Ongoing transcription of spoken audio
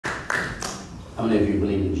How many of you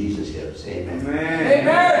believe in Jesus here? Say amen.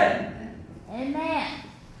 Amen. Amen.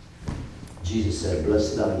 Jesus said,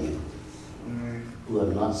 blessed are you who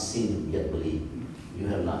have not seen him yet believe. You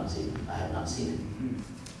have not seen him. I have not seen him.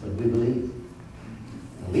 But we believe.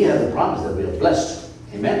 And we have the promise that we are blessed.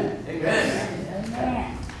 Amen. Amen.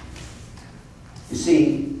 Amen. You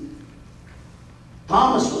see,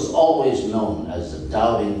 Thomas was always known as the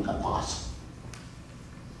doubting apostle.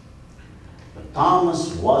 But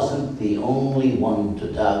Thomas wasn't the only one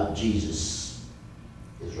to doubt Jesus,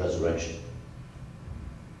 his resurrection.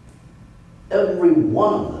 Every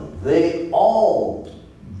one of them, they all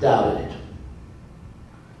doubted it.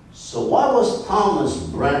 So why was Thomas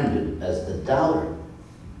branded as the doubter?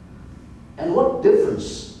 And what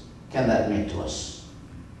difference can that make to us?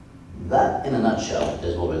 That, in a nutshell,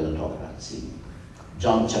 is what we're going to talk about this evening.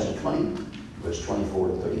 John chapter 20, verse 24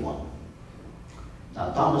 to 31.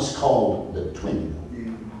 Now, Thomas, called the twin,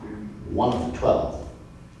 one of the 12,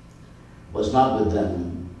 was not with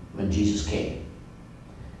them when Jesus came.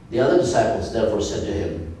 The other disciples therefore said to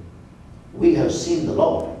him, we have seen the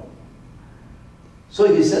Lord.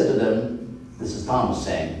 So he said to them, this is Thomas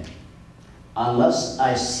saying, unless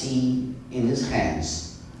I see in his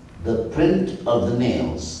hands the print of the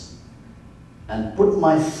nails, and put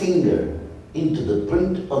my finger into the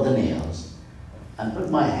print of the nails, and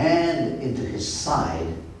put my hand into his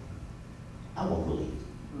side, I won't believe.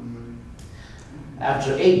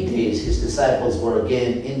 After 8 days, his disciples were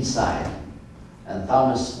again inside, and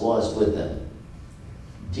Thomas was with them.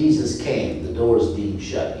 Jesus came, the doors being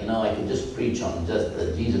shut. You know, I could just preach on just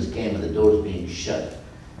that Jesus came and the doors being shut.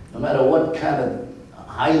 No matter what kind of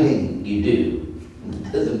hiding you do,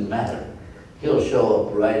 it doesn't matter. He'll show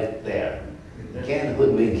up right there. You can't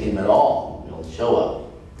hoodwink him at all. He'll show up.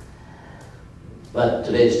 But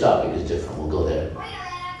today's topic is different. We'll go there.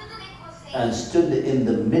 And stood in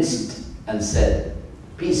the midst and said,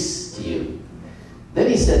 peace to you. Then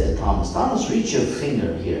he said to Thomas, Thomas, reach your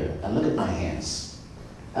finger here and look at my hands.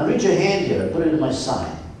 And reach your hand here and put it in my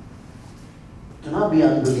side. Do not be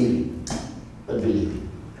unbelieving, but believing.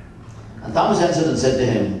 And Thomas answered and said to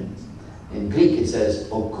him, in Greek it says,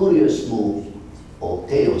 O kurios mu, O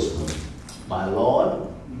theos mu, my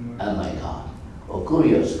Lord and my God. O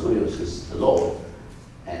kurios, kurios is the Lord,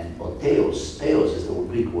 and O theos, theos is the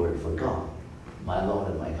Greek word for God, my Lord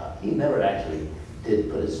and my God. He never actually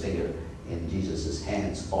did put his finger in Jesus'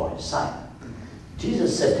 hands or his side.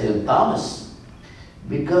 Jesus said to him, Thomas,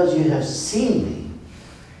 because you have seen me,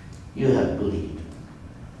 you have believed.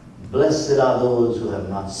 Blessed are those who have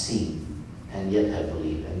not seen and yet have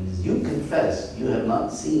believed. And you confess you have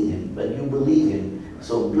not seen him, but you believe him.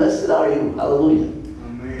 So blessed are you. Hallelujah.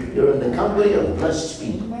 Amen. You're in the company of blessed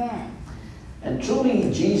people. Amen. And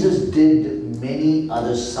truly, Jesus did many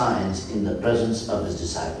other signs in the presence of his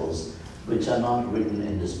disciples, which are not written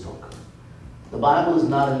in this book. The Bible is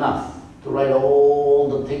not enough to write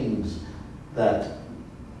all the things that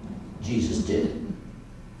Jesus did.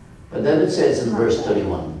 But then it says in verse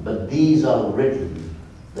 31, but these are written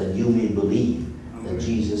that you may believe that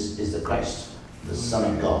Jesus is the Christ, the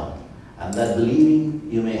Son of God, and that believing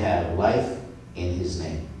you may have life in his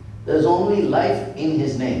name. There's only life in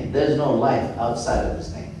his name. There's no life outside of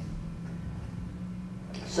his name.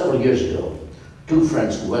 Several years ago, two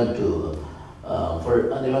friends who went out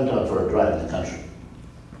for a drive in the country.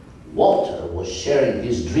 Walter was sharing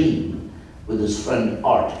his dream with his friend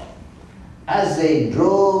Art. As they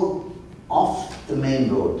drove off the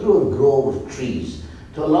main road through a grove of trees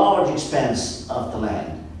to a large expanse of the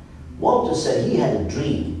land, Walter said he had a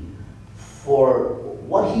dream for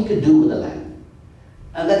what he could do with the land,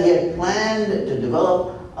 and that he had planned to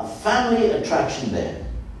develop a family attraction there.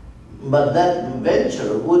 But that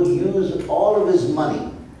venture would use all of his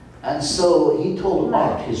money, and so he told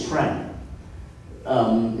Art, his friend,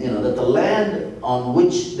 that the land on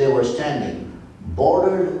which they were standing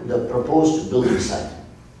bordered the proposed building site.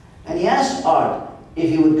 And he asked Art if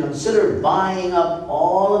he would consider buying up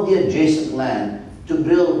all of the adjacent land to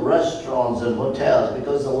build restaurants and hotels,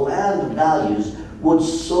 because the land values would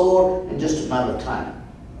soar in just a matter of time.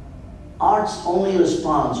 Art's only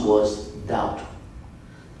response was doubt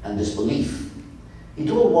and disbelief. He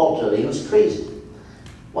told Walter he was crazy.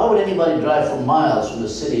 Why would anybody drive for miles from the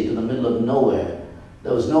city to the middle of nowhere?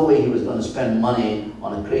 There was no way he was going to spend money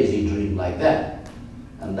on a crazy dream like that.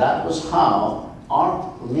 And that was how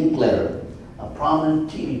Art Linkletter, a prominent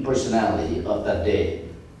TV personality of that day,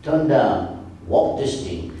 turned down Walt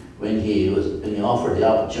Disney when he offered the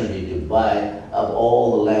opportunity to buy up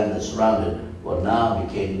all the land that surrounded what now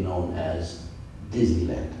became known as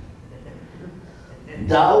Disneyland.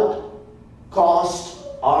 Doubt cost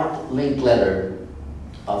Art Linkletter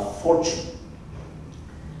a fortune.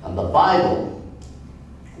 And the Bible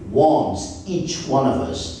warns each one of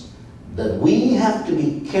us that we have to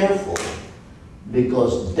be careful,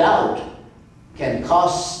 because doubt can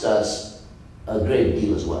cost us a great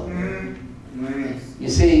deal as well. You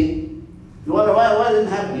see, you wonder why it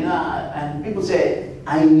didn't happen, you know, and people say,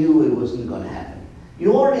 I knew it wasn't going to happen.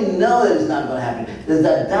 You already know that it's not going to happen. There's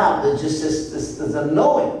that doubt, there's just there's a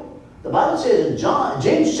knowing. The Bible says in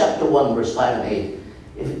James chapter 1, verse 5 and 8,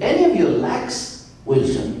 if any of you lacks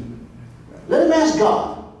wisdom, let him ask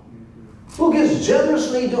God, who gives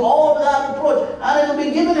generously to all without reproach, and it will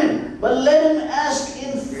be given him. But let him ask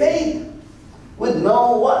in faith, with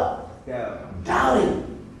no what? Doubting.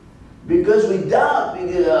 Because we doubt,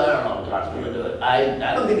 because I don't know if God's going to do it.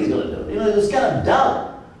 I don't think he's going to do it. You know, this kind of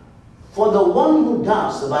doubt. For the one who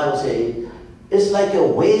doubts, the Bible says, it's like a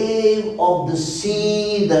wave of the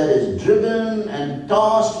sea that is driven and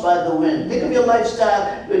tossed by the wind. Think of your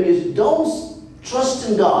lifestyle when you don't trust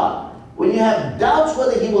in God, when you have doubts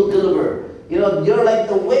whether he will deliver. You know, you're like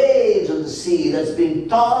the waves of the sea that's being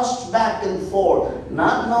tossed back and forth,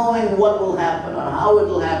 not knowing what will happen or how it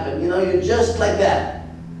will happen. You know, you're just like that.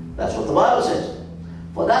 That's what the Bible says.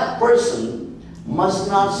 For that person must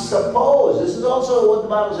not suppose, this is also what the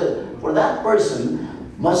Bible says, for that person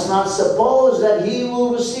must not suppose that he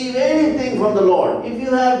will receive anything from the Lord. If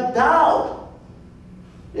you have doubt,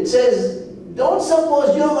 it says, don't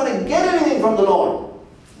suppose you're going to get anything from the Lord.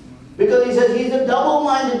 Because he says he's a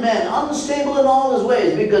double-minded man, unstable in all his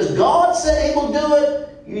ways. Because God said he will do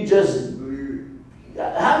it, you just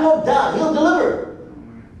have no doubt. He'll deliver.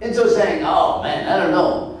 Instead of saying, oh man, I don't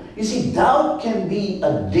know. You see, doubt can be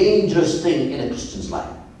a dangerous thing in a Christian's life.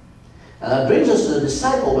 And that brings us to the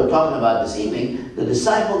disciple we're talking about this evening, the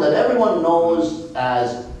disciple that everyone knows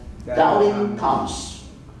as Doubting Thomas.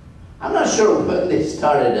 I'm not sure when they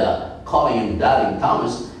started calling him Doubting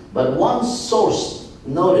Thomas, but one source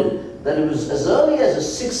noted that it was as early as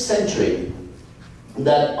the 6th century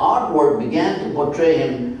that artwork began to portray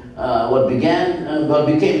him, what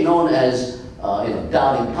became known as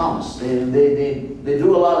Doubting Thomas. They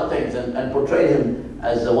drew a lot of things and portrayed him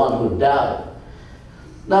as the one who doubted.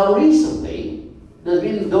 Now recently, there's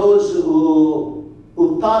been those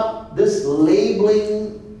who thought this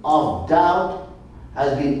labeling of doubt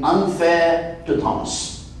has been unfair to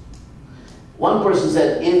Thomas. One person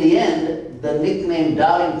said, in the end, the nickname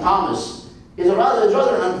Doubting Thomas is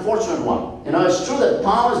rather an unfortunate one. You know, it's true that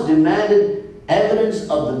Thomas demanded evidence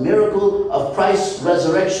of the miracle of Christ's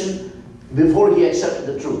resurrection before he accepted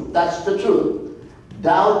the truth. That's the truth.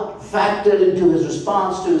 Doubt factored into his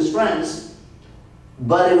response to his friends,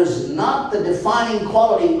 but it was not the defining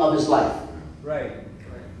quality of his life. Right.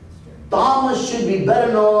 Thomas should be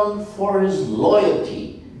better known for his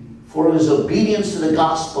loyalty, for his obedience to the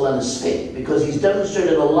gospel and his faith, because he's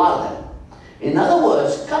demonstrated a lot of that. In other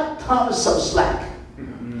words, cut Thomas some slack.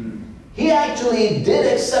 He actually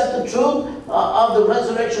did accept the truth of the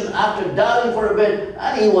resurrection after doubting for a bit,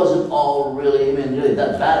 and he wasn't all really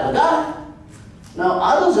that bad of a guy. Now,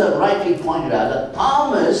 others have rightly pointed out that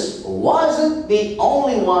Thomas wasn't the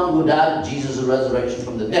only one who doubted Jesus' resurrection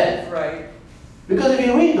from the dead. Right. Because if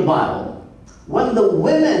you read the Bible, when the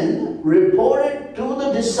women reported to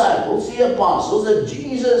the disciples, the apostles, that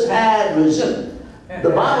Jesus had risen, the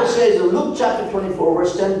Bible says in Luke chapter 24,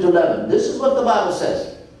 verse 10 to 11, this is what the Bible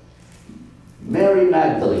says. Mary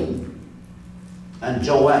Magdalene and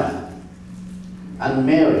Joanna and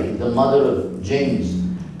Mary, the mother of James,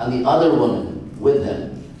 and the other woman with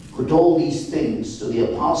them, who told these things to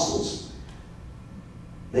the apostles.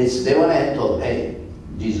 They went ahead and told, hey,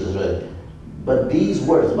 Jesus read. But these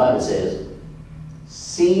words, the Bible says,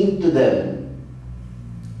 seemed to them,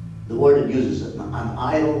 the word it uses, an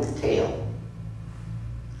idle tale.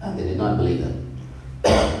 And they did not believe them.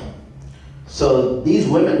 So these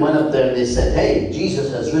women went up there and they said, hey, Jesus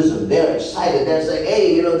has risen. They're excited. They're saying,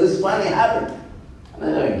 hey, this finally happened. And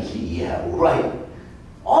they're like, yeah, right.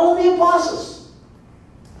 All of the apostles.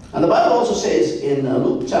 And the Bible also says in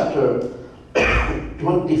Luke chapter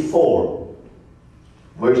 24,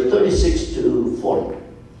 verse 36 to 40.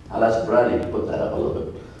 I'll ask Bradley to put that up a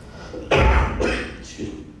little bit. Excuse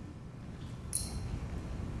me.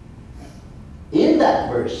 In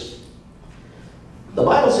that verse, the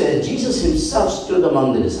Bible says Jesus himself stood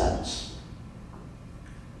among the disciples.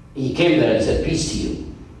 He came there and said, peace to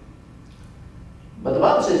you. But the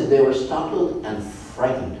Bible says they were startled and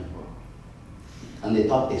frightened. And they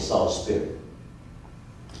thought they saw a spirit.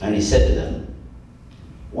 And he said to them,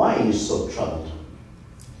 why are you so troubled?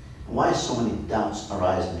 Why so many doubts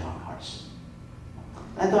arise in your hearts?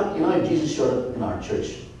 I thought, if Jesus showed up in our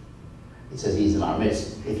church, it says he's in our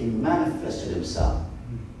midst. If he manifested himself,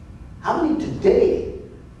 how many today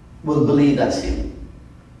will believe that's him.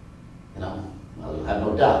 You know, well, you'll have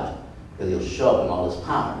no doubt, because he'll show up in all his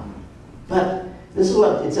power. But this is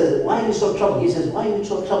what it says, why are you so troubled? He says, why are you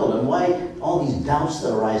so troubled? And why all these doubts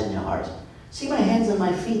that arise in your heart? See my hands and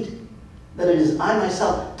my feet, that it is I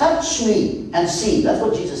myself. Touch me and see. That's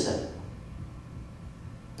what Jesus said.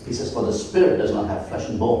 He says, for the spirit does not have flesh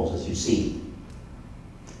and bones, as you see,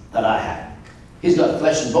 that I have. He's got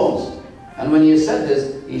flesh and bones. And when he said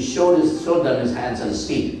this, he showed them his hands and his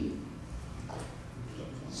feet.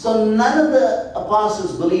 So none of the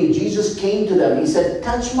apostles believed. Jesus came to them. He said,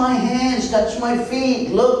 touch my hands, touch my feet.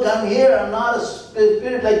 Look, I'm here. I'm not a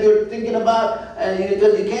spirit like you're thinking about.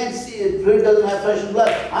 Because you can't see it. Spirit doesn't have flesh and blood.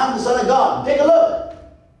 I'm the Son of God. Take a look.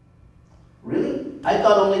 Really? I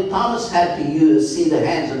thought only Thomas had to see the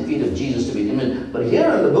hands and feet of Jesus to be convinced. But here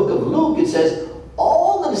in the book of Luke, it says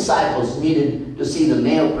all the disciples needed to see the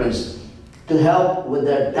nail prints to help with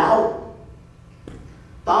their doubt.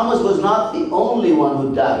 Thomas was not the only one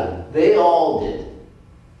who doubted. They all did.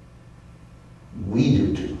 We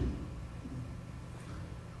do too.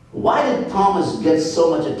 Why did Thomas get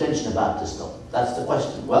so much attention about this though? That's the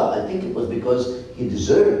question. Well, I think it was because he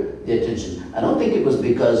deserved the attention. I don't think it was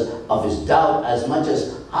because of his doubt as much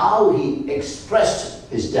as how he expressed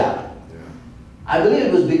his doubt. I believe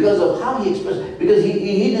it was because of how he expressed it. Because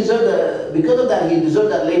he deserved because of that, he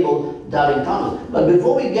deserved that label, Doubting Thomas. But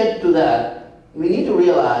before we get to that, we need to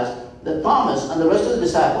realize that Thomas and the rest of the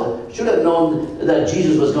disciples should have known that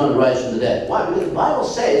Jesus was going to rise from the dead. Why? Because the Bible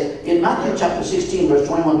says in Matthew chapter 16, verse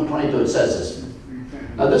 21 to 22, it says this.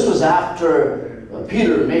 Now this was after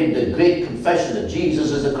Peter made the great confession that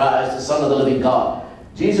Jesus is the Christ, the Son of the living God.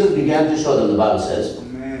 Jesus began to show them, the Bible says,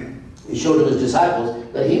 he showed them his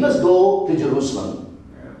disciples, that he must go to Jerusalem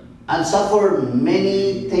and suffer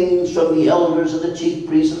many things from the elders and the chief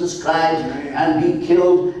priests and the scribes, and be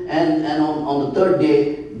killed, and on the third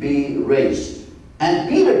day be raised. And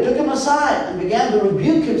Peter took him aside and began to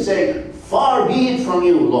rebuke him, saying, far be it from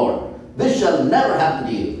you, Lord. This shall never happen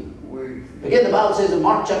to you. Again, the Bible says in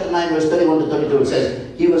Mark chapter 9, verse 31 to 32, it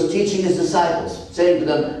says, he was teaching his disciples, saying to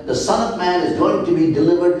them, the Son of Man is going to be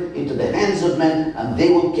delivered into the hands of men, and they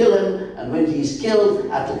will kill him, and when he is killed,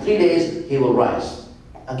 after 3 days, he will rise.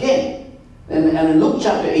 Again, and in Luke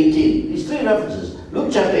chapter 18, these three references,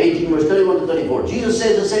 Luke chapter 18, verse 31 to 34, Jesus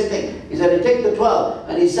says the same thing. He said, he take the 12,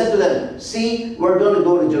 and he said to them, see, we're going to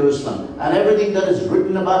go to Jerusalem, and everything that is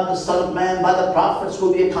written about the Son of Man by the prophets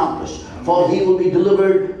will be accomplished. For he will be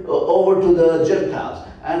delivered over to the Gentiles,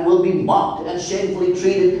 and will be mocked and shamefully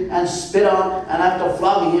treated and spit on, and after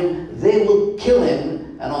flogging him, they will kill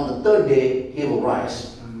him, and on the third day he will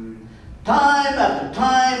rise. Time after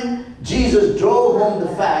time, Jesus drove home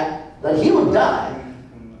the fact that he would die,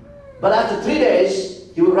 but after 3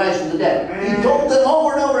 days, he would rise from the dead. He told them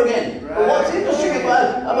over and over again. But what's interesting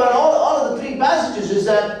about all of the three passages is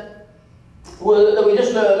that we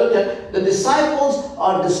just looked at, the disciples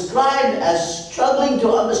are described as struggling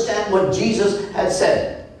to understand what Jesus had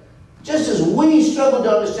said. Just as we struggle to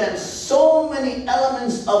understand so many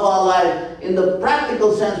elements of our life, in the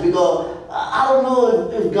practical sense, we go, I don't know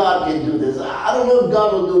if God can do this. I don't know if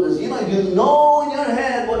God will do this. You know in your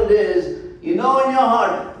head what it is. You know in your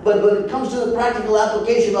heart. But when it comes to the practical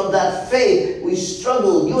application of that faith, we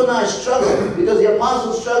struggle. You and I struggle because the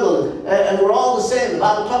apostles struggled. And we're all the same. The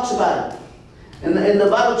Bible talks about it. In the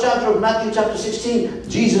Bible chapter of Matthew chapter 16,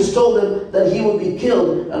 Jesus told them that he would be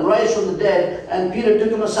killed and rise from the dead. And Peter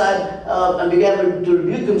took him aside and began to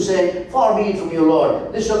rebuke him, saying, far be it from you,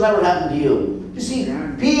 Lord. This shall never happen to you. You see,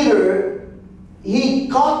 Peter, he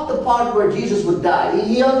caught the part where Jesus would die.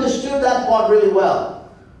 He understood that part really well.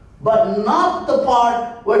 But not the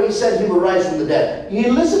part where he said he would rise from the dead. He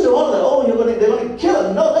listened to all of that. Oh, they're going to kill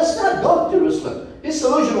him. No, let's not go to Jerusalem. His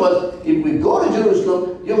solution was, if we go to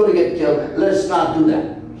Jerusalem, you're going to get killed. Let's not do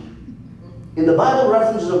that. In the Bible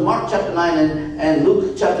references of Mark chapter 9 and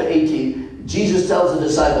Luke chapter 18, Jesus tells the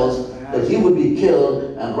disciples that he would be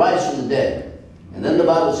killed and rise from the dead. And then the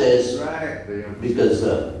Bible says, because,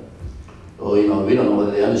 we don't know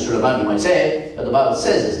whether they understood or not, you might say, but the Bible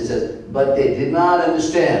says this. It says, but they did not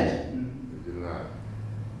understand.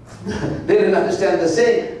 They didn't understand the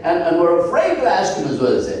saying, and were afraid to ask him as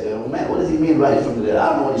well. They said, oh man, what does he mean rise from the dead? I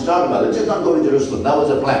don't know what he's talking about. Let's just not go to Jerusalem. That was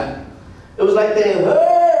their plan. It was like they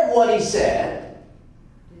heard what he said,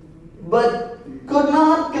 but could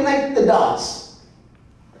not connect the dots.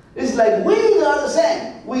 It's like we are the same.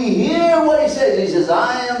 We hear what he says. He says,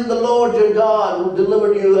 I am the Lord your God who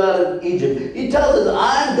delivered you out of Egypt. He tells us,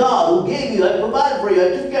 I am God who gave you, I provided for you, I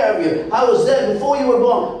took care of you. I was there before you were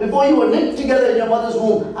born, before you were knit together in your mother's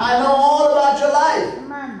womb. I know all about your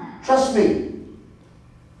life. Trust me.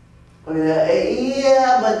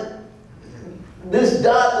 Yeah, but this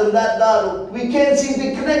dot and that dot, we can't seem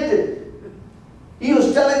to connect it. He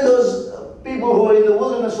was telling those people who were in the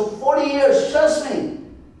wilderness for 40 years, trust me,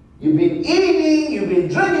 you've been eating, you've been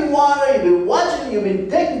drinking water, you've been watching, you've been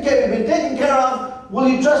taken care of. Will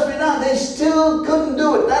you trust me now? They still couldn't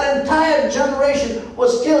do it. That entire generation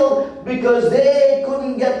was killed because they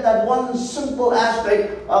couldn't get that one simple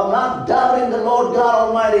aspect of not doubting the Lord God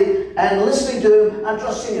Almighty and listening to Him and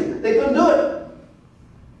trusting Him. They couldn't do it.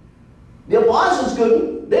 The apostles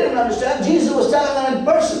couldn't. They didn't understand. Jesus was telling them in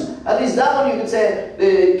person. At least that one you could say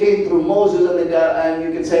they came through Moses and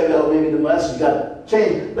you could say, well, maybe the message got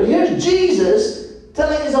changed. But here's Jesus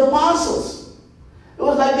telling His apostles. It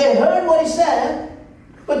was like they heard what He said,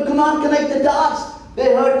 but could not connect the dots.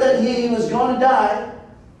 They heard that He was going to die,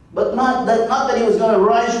 but not that He was going to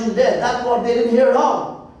rise from the dead. That part they didn't hear at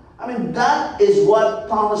all. I mean, that is what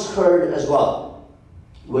Thomas heard as well.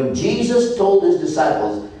 When Jesus told His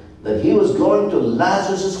disciples that He was going to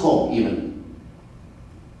Lazarus' home even.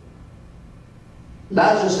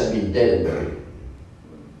 Lazarus had been dead and buried.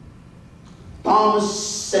 Thomas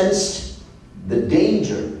sensed the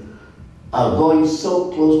danger of going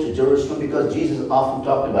so close to Jerusalem, because Jesus often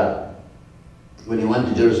talked about when He went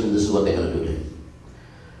to Jerusalem, this is what they're going to do to Him.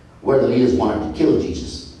 Where the leaders wanted to kill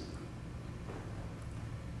Jesus.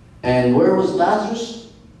 And where was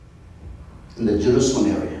Lazarus? In the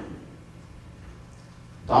Jerusalem area.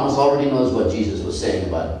 Thomas already knows what Jesus was saying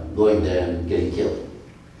about going there and getting killed.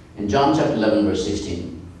 In John chapter 11 verse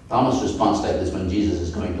 16, Thomas responds like this when Jesus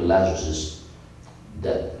is going to Lazarus'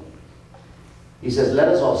 death. He says, let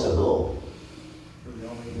us also go,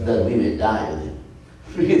 that we may die with Him.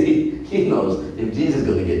 Really, he knows if Jesus is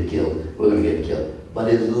going to get killed, we're going to get killed.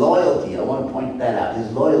 But His loyalty, I want to point that out,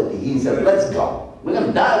 His loyalty, He said, let's go. We're going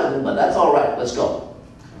to die with Him, but that's all right, let's go.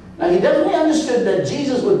 Now, He definitely understood that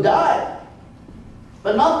Jesus would die,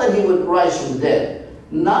 but not that He would rise from the dead.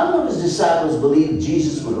 None of His disciples believed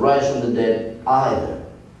Jesus would rise from the dead either.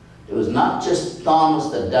 It was not just Thomas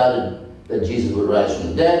that doubted that Jesus would rise from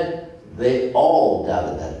the dead. They all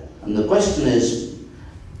doubted that. And the question is,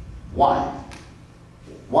 why?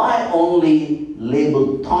 Why only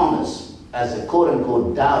label Thomas as a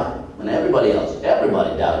quote-unquote doubter when everybody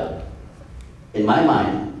doubted? In my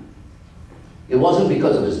mind, it wasn't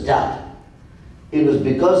because of his doubt. It was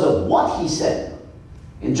because of what he said.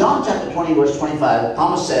 In John chapter 20, verse 25,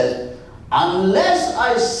 Thomas says, unless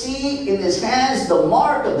I see in his hands the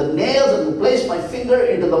mark of the nails, and place my finger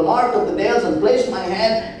into the mark of the nails, and place my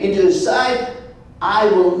hand into his side, I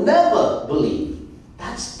will never believe.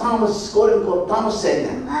 That's Thomas, quote-unquote, Thomas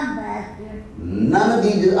saying that. None of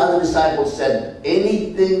the other disciples said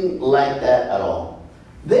anything like that at all.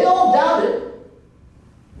 They all doubted,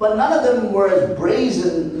 but none of them were as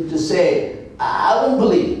brazen to say, I won't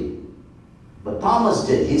believe. But Thomas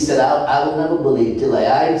did. He said, I will never believe till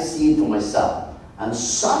I see it for myself. And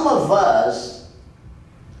some of us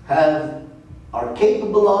are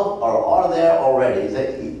capable of or are there already.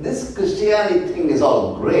 This Christianity thing is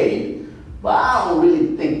all great, but I don't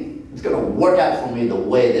really think it's going to work out for me the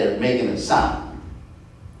way they're making it sound.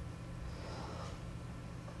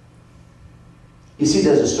 You see,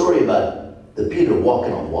 there's a story about the Peter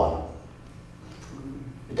walking on water.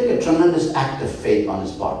 It took a tremendous act of faith on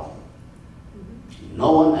his part.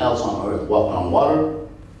 No one else on earth walked on water,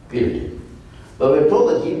 Peter did. But we're told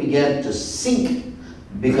that he began to sink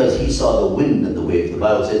because he saw the wind and the waves. The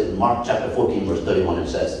Bible says in Mark chapter 14, verse 31, it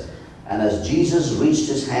says, and as Jesus reached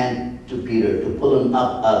his hand to Peter to pull him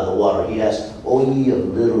up out of the water, he asked, O ye of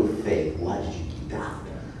little faith, why did you doubt?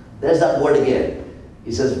 There's that word again.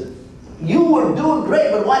 He says, you were doing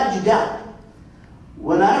great, but why did you doubt?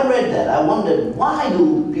 When I read that, I wondered, why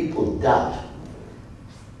do people doubt?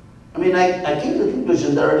 I mean, I came to the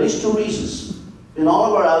conclusion there are at least two reasons. In all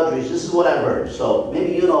of our outreach, this is what I've heard. So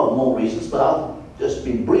maybe you know more reasons, but I'll just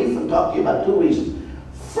be brief and talk to you about two reasons.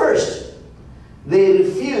 First, they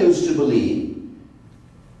refuse to believe.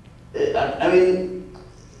 I mean,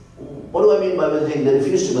 what do I mean by saying they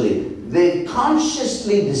refuse to believe? They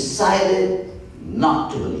consciously decided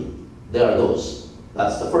not to believe. There are those.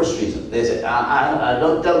 That's the first reason. They say,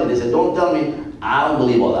 don't tell me. They say, don't tell me. I don't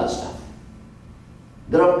believe all that stuff.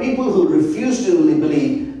 There are people who refuse to really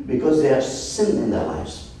believe because they have sin in their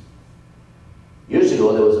lives. Years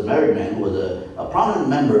ago, there was a married man who was a prominent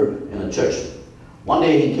member in a church. One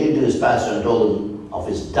day he came to his pastor and told him of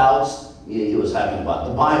his doubts he was having about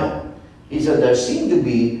the Bible. He said there seemed to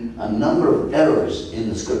be a number of errors in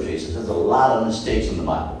the scripture. He says there's a lot of mistakes in the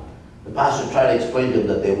Bible. The pastor tried to explain to him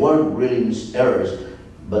that they weren't really errors,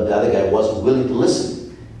 but the other guy wasn't willing to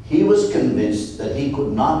listen. He was convinced that he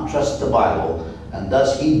could not trust the Bible and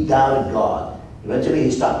thus he doubted God. Eventually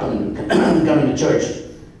he stopped coming to church.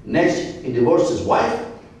 Next, he divorced his wife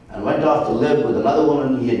and went off to live with another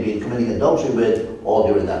woman he had been committing adultery with all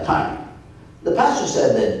during that time. The pastor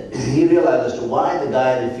said that he realized as to why the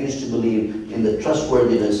guy refused to believe in the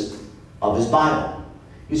trustworthiness of his Bible.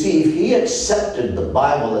 You see, if he accepted the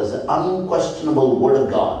Bible as an unquestionable Word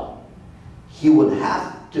of God, he would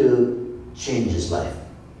have to change his life.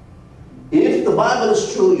 If the Bible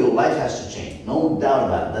is true, your life has to change. No doubt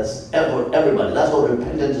about it. That's everybody. That's what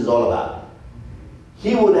repentance is all about.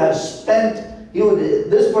 He would have this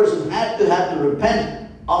person had to repent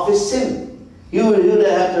of his sin. He would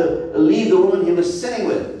have to leave the woman he was sinning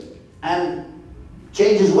with and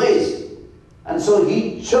change his ways. And so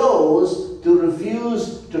he chose to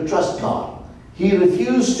refuse to trust God. He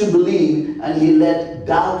refused to believe, and he let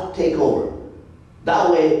doubt take over. That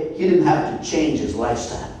way, he didn't have to change his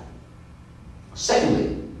lifestyle.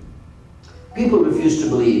 Secondly, people refuse to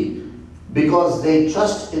believe because they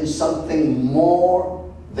trust in something more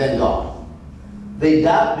than God. They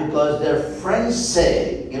doubt because their friends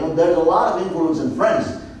say, there's a lot of influence in friends.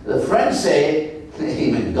 The friends say,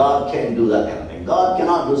 amen, God can't do that kind of thing. God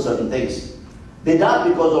cannot do certain things. They doubt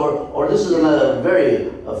because, or this is another very,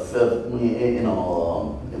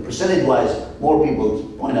 percentage-wise, more people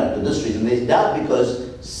point out to this reason. They doubt because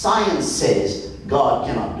science says God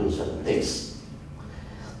cannot do certain things.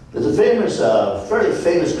 There's a famous, fairly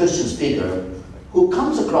famous Christian speaker who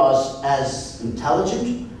comes across as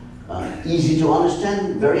intelligent, easy to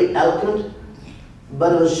understand, very eloquent,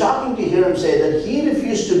 but it was shocking to hear him say that he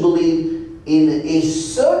refused to believe in a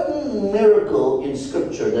certain miracle in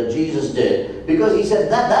Scripture that Jesus did, because he said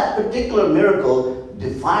that that particular miracle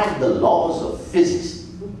defied the laws of physics.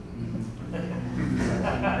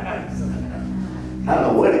 I don't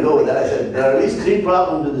know where to go with that. I said, there are at least three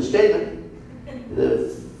problems with the statement.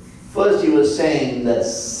 The first, he was saying that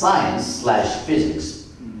science/physics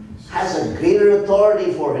has a greater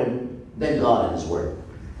authority for him than God and His Word.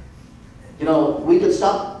 We could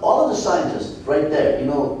stop all of the scientists right there,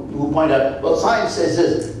 who point out, well, science says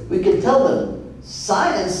this. We can tell them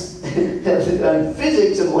science and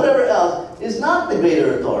physics and whatever else is not the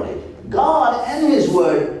greater authority. God and His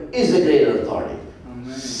Word is the greater authority.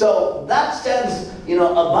 Amen. So that stands,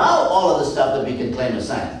 above all of the stuff that we can claim as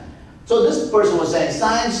science. So this person was saying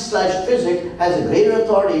science/physics has a greater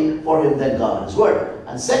authority for him than God and His Word.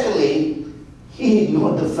 And secondly, he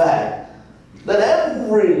ignored the fact that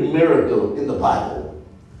every miracle in the Bible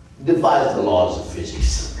defies the laws of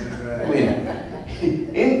physics.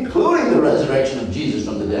 Including the resurrection of Jesus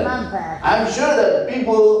from the dead. I'm sure that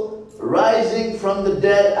people rising from the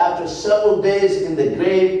dead after several days in the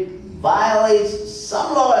grave violates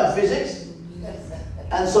some law in physics.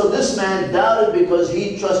 And so this man doubted because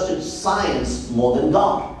he trusted science more than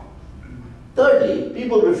God. Thirdly,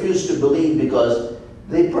 people refuse to believe because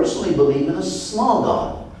they personally believe in a small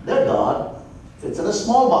God. Their God fits in a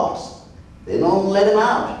small box. They don't let him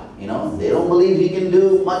out. They don't believe he can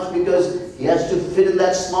do much because he has to fit in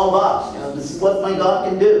that small box. This is what my God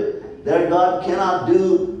can do. Their God cannot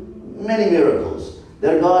do many miracles.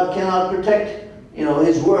 Their God cannot protect,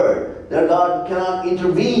 His Word. Their God cannot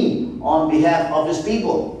intervene on behalf of His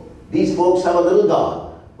people. These folks have a little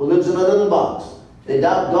God who lives in a little box. They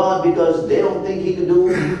doubt God because they don't think He can do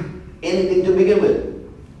anything to begin with.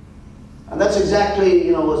 And that's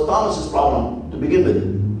exactly, was Thomas's problem to begin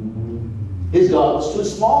with. His God was too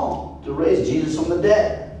small to raise Jesus from the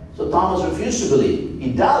dead. So Thomas refused to believe.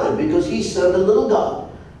 He doubted because he served a little God.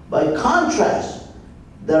 By contrast,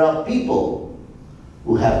 there are people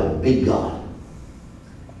who have a big God.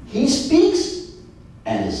 He speaks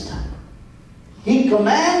and it's done. He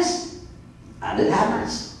commands and it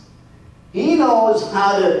happens. He knows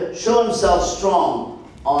how to show Himself strong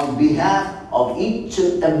on behalf of each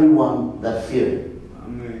and every one that fear Him.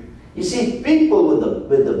 Amen. You see, people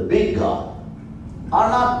with a big God are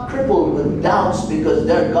not crippled with doubts because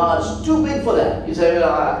their God's too big for them. You say,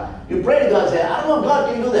 you pray to God and say, I don't know if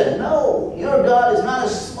God can do that. No, your God is not a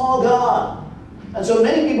small God. And so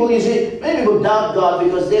many people doubt God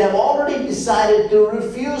because they have already decided to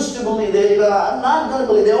refuse to believe. I'm not going to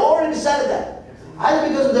believe. They already decided that. Either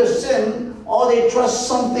because of their sin, or they trust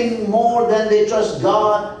something more than they trust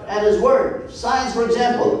God and His Word. Science, for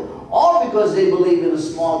example. Or because they believe in a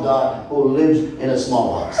small God who lives in a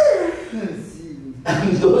small box.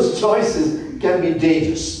 And those choices can be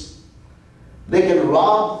dangerous. They can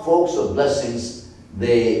rob folks of blessings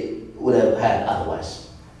they would have had otherwise.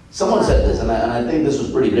 Someone said this, and I think this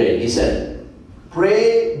was pretty great. He said,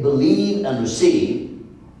 pray, believe, and receive,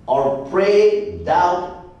 or pray,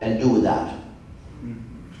 doubt, and do without.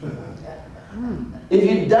 If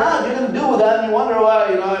you doubt, you're going to do that and you wonder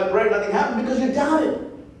why, I prayed, nothing happened, because you doubted.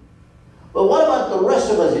 But what about the rest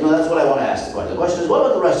of us? That's what I want to ask the question. The question is, what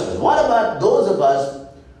about the rest of us? What about those of us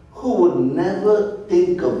who would never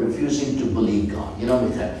think of refusing to believe God? We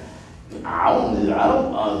say, I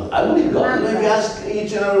believe God. If you ask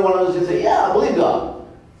each and every one of us, you say, yeah, I believe God.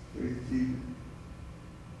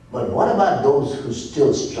 But what about those who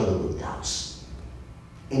still struggle with doubts?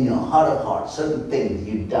 In your heart of hearts, certain things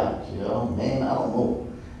you doubt. Man, I don't know.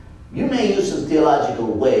 You may use a theological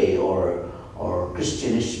way or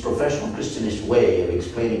Christianish, professional Christianish way of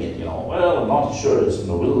explaining it. Well, I'm not sure it's in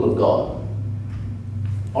the will of God.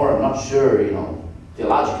 Or I'm not sure,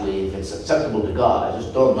 theologically if it's acceptable to God. I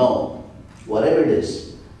just don't know. Whatever it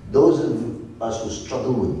is, those of us who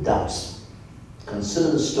struggle with doubts,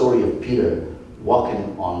 consider the story of Peter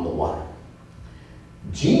walking on the water.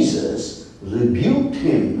 Jesus rebuked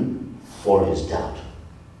him for his doubt.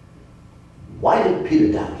 Why did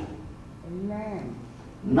Peter doubt? Amen.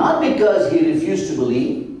 Not because he refused to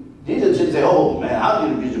believe. Jesus didn't say, oh man, how do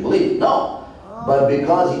you refuse to believe? No. But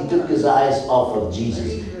because he took his eyes off of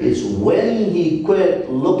Jesus. It's when he quit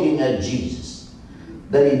looking at Jesus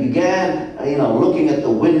that he began, looking at the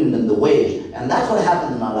wind and the waves. And that's what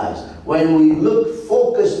happens in our lives. When we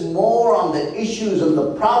focus more on the issues and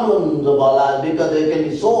the problems of our lives, because they can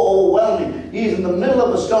be so overwhelming. He's in the middle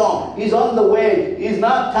of a storm. He's on the wave. He's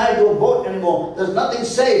not tied to a boat anymore. There's nothing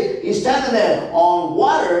safe. He's standing there on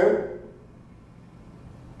water,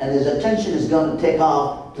 and his attention is going to take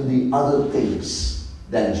off to the other things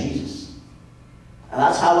than Jesus. And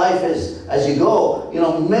that's how life is. As you go,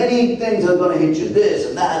 many things are going to hit you, this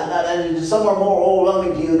and that and that, and some are more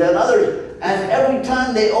overwhelming to you than others. And every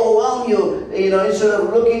time they overwhelm you, instead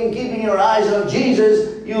of keeping your eyes on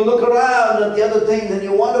Jesus, you look around at the other things and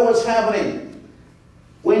you wonder what's happening.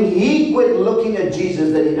 When he quit looking at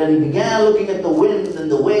Jesus and he began looking at the wind and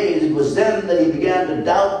the waves, it was then that he began to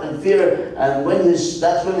doubt and fear. And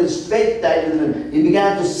that's when his faith died in him. He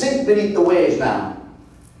began to sink beneath the waves now.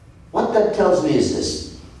 What that tells me is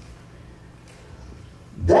this.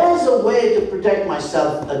 There's a way to protect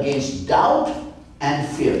myself against doubt and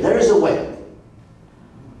fear. There is a way.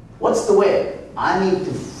 What's the way? I need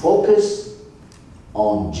to focus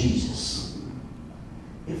on Jesus.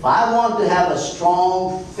 If I want to have a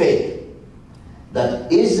strong faith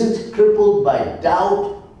that isn't crippled by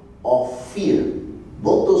doubt or fear,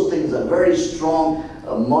 both those things are very strong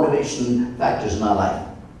motivation factors in our life.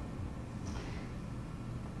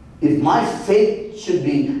 If my faith shouldn't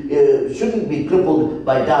be crippled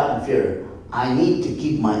by doubt and fear, I need to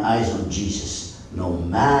keep my eyes on Jesus, no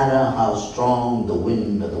matter how strong the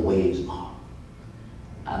wind or the waves are.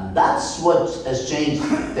 And that's what has changed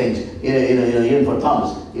things. Even for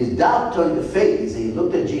Thomas, his doubt turned to faith. He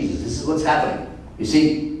looked at Jesus. This is what's happening. You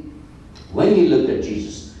see, when he looked at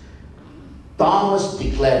Jesus, Thomas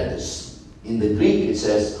declared this. In the Greek, it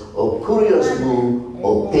says, "O kurios mu,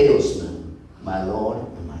 o theos mu, my Lord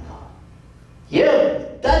and my God."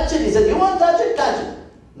 Here, touch it. He said, "You want to touch it? Touch it.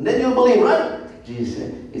 And then you'll believe, right?" Jesus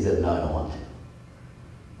said, "No, I don't want it."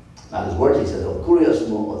 Not his words, he said, "O kurios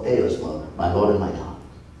mu, o theos mu, my Lord and my God."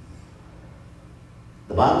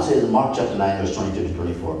 The Bible says in Mark chapter 9, verse 22 to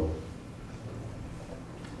 24.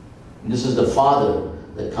 And this is the father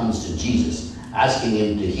that comes to Jesus, asking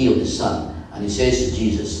him to heal his son. And he says to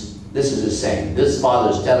Jesus, this is his saying. This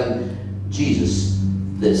father is telling Jesus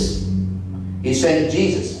this. He's saying,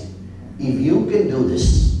 Jesus, if you can do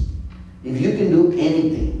this, if you can do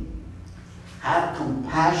anything, have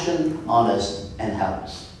compassion on us and help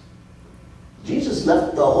us. Jesus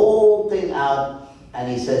left the whole thing out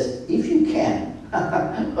and he says, if you can.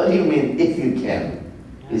 What do you mean, if you can?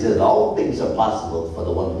 He says, all things are possible for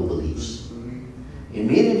the one who believes.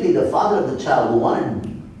 Immediately the father of the child who wanted,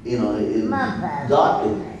 God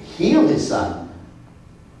to heal his son,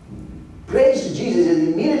 prays to Jesus, and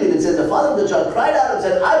immediately it says the father of the child cried out and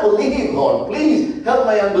said, I believe, Lord, please help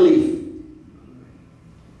my unbelief.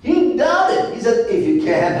 He doubted. He said, if you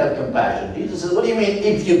can, have compassion. Jesus says, what do you mean,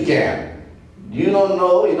 if you can? You don't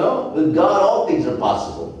know, with God all things are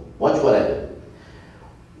possible. Watch what I do.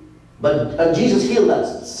 But Jesus healed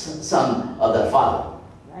that son of that father.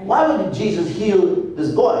 Why would Jesus heal this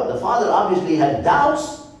boy? The father obviously had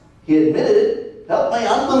doubts. He admitted it. Help my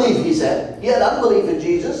unbelief, he said. He had unbelief in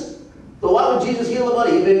Jesus. So why would Jesus heal the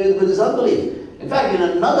boy with his unbelief? In fact, in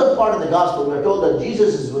another part of the gospel, we're told that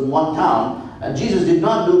Jesus is in one town, and Jesus did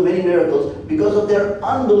not do many miracles because of their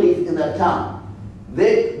unbelief in that town.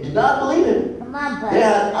 They did not believe him. They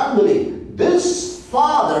had unbelief. This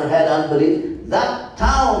father had unbelief. That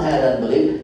town had unbelief.